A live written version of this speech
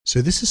So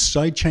this is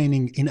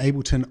sidechaining in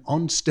Ableton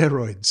on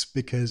steroids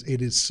because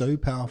it is so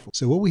powerful.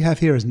 So what we have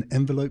here is an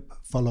envelope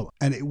follower,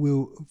 and it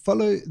will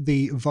follow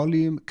the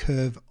volume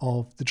curve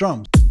of the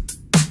drums.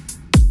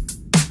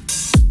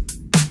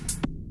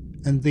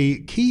 And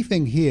the key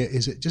thing here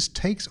is it just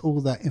takes all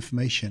that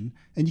information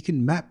and you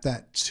can map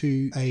that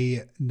to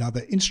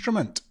another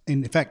instrument.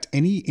 In fact,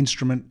 any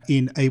instrument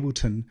in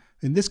Ableton.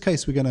 In this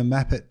case, we're going to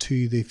map it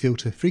to the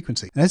filter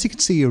frequency. And as you can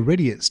see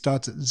already, it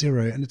starts at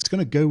 0 and it's going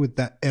to go with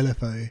that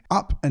LFO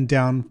up and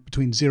down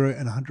between 0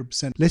 and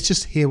 100%. Let's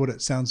just hear what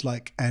it sounds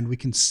like and we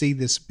can see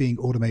this being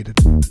automated.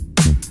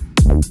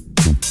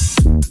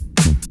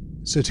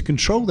 So to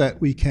control that,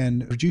 we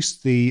can reduce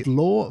the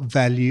floor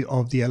value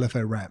of the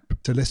LFO ramp.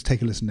 So let's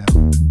take a listen now.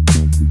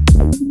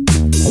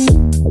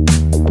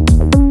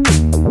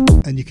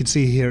 And you can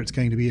see here it's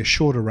going to be a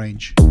shorter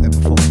range than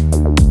before.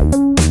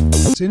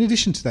 So in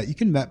addition to that, you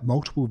can map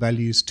multiple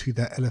values to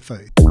that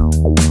LFO.